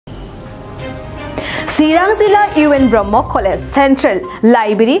चिरां जिल्ला UN ब्रह्म college central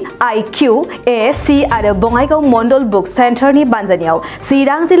library IQ ASC आरो बङाइगाव मण्डल book सेन्टारनि बानजायनायाव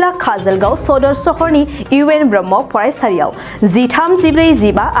चिरां जिल्ला काजलगाव सदर सहरनि UN ब्रह्म फरायसालियाव 13, 14,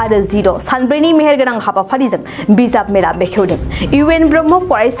 15 आरो 16 सानब्रैनि मेहेरगोनां हाबाफारिजों बिजाब मेला बेखेवदों। UN ब्रह्म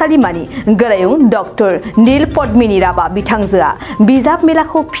फरायसालिमानि गोरायुं डक्टर नील पद्मिनी राभा बिथांजोआ बिजाब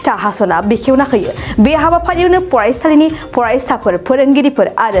मेलाखौ फिथा हासना बेखेवना होयो। बे हाबाफारियावनो फरायसालिनि फरायसाफोर,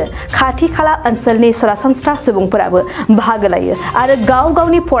 फोरोंगिरिफोर आरो खाथि खाला ओनसोलनि सरासनस्रा सुबुंफोराबो बाहागो लायो आरो गाव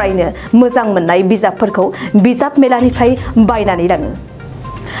गावनि फरायनो मोजां मोननाय बिजाबफोरखौ बिजाब मेलानिफ्राय बायनानै लाङो।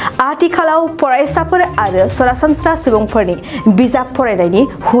 आथिखालाव फरायसाफोर आरो सरासनस्रा सुबुंफोरनि बिजाब फरायनायनि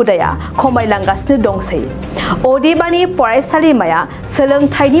हुदाया खमायलांगासिनो दंसै। अदेबानि फरायसालिमाया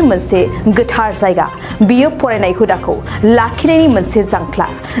सोलोंथाइनि मोनसे गोथार जायगा। बियो फरायनाय हुदाखौ लाखिनायनि मोनसे जांख्ला।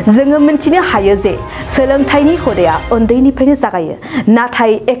 जोङो मिन्थिनो हायो जे सोलोंथाइनि हुदाया उन्दैनिफ्रायनो जागायो,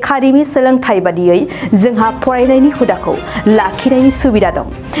 नाथाय एकाडेमि सोलोंथाइ बादियै जोंहा फरायनायनि हुदाखौ लाखिनायनि सुबिदा दं।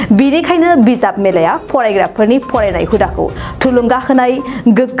 बेनिखायनो बिजाब मेलाया फरायग्राफोरनि फरायनाय हुदाखौ थुलुंगा होनाय,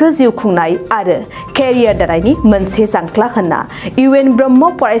 गोग्गो जिउ खुंनाय आरो केरियार दानायनि मोनसे जांख्ला होनना UN ब्रह्म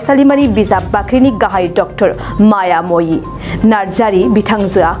फरायसालिमानि बिजाब बाख्रिनि गाहाय डक्टर मायामयी नार्जारी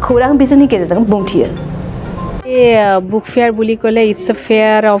बिथांजोआ खौरां बिजोंनि गेजेरजों बुंथियो। बुक फेयर বুলি ক'লে it's a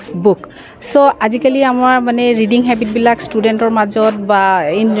fair of book. So আজিকালি আমাৰ মানে ৰিডিং হেবিটবিলাক ষ্টুডেণ্টৰ মাজত বা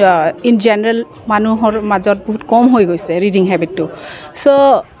ইন জেনেৰেল মানুহৰ মাজত বহুত কম হৈ গৈছে ৰিডিং হেবিটটো। সো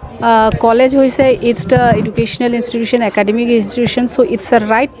কলেজ হৈছে it's the educational institution, academic institution, so it's a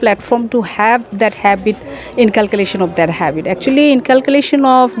right platform to have that habit, inculcation of that habit. Actually, inculcation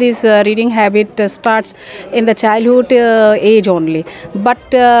of this reading habit starts in the childhood age only. But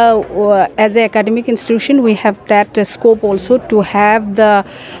as an academic institution, we have that scope also to have the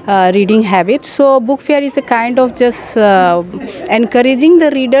reading habit. So, book fair is a kind of just encouraging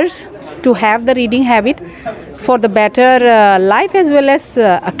the readers to have the reading habit for the better life as well as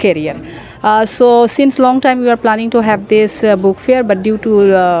a career. So since long time we are planning to have this book fair, but due to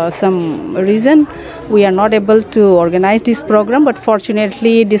some reason we are not able to organize this program, but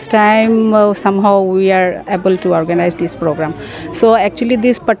fortunately this time somehow we are able to organize this program. So actually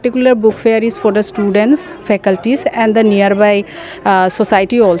this particular book fair is for the students, faculties and the nearby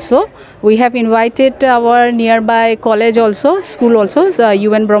society also. We have invited our nearby college also, school also,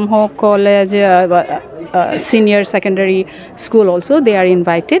 UN Brahmo College, senior secondary school also, they are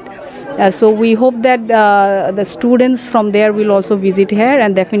invited. So we hope that the students from there will also visit here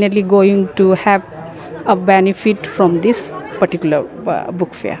and definitely going to have a benefit from this particular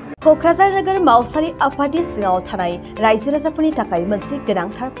book fair. Kokrajhar नोगोर मावसारि आफादनि सिङाव थानाय रायजो राजाफोरनि थाखाय मोनसे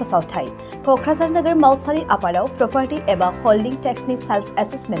गोनांथार फोसावथाय। क'क्राझार नोगोर मावसारि आफादाव प्रपार्टी एबा हल्डिं टेक्सनि सेल्फ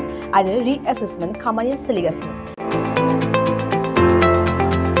एसेसमेन्ट आरो रि-एसेसमेन्ट खामानिया सोलिगासिनो।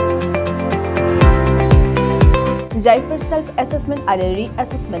 जायफोर सेल्फ एसेसमेन्ट आरो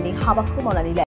रि-एसेसमेन्टनि हाबाखौ मावनानै लायो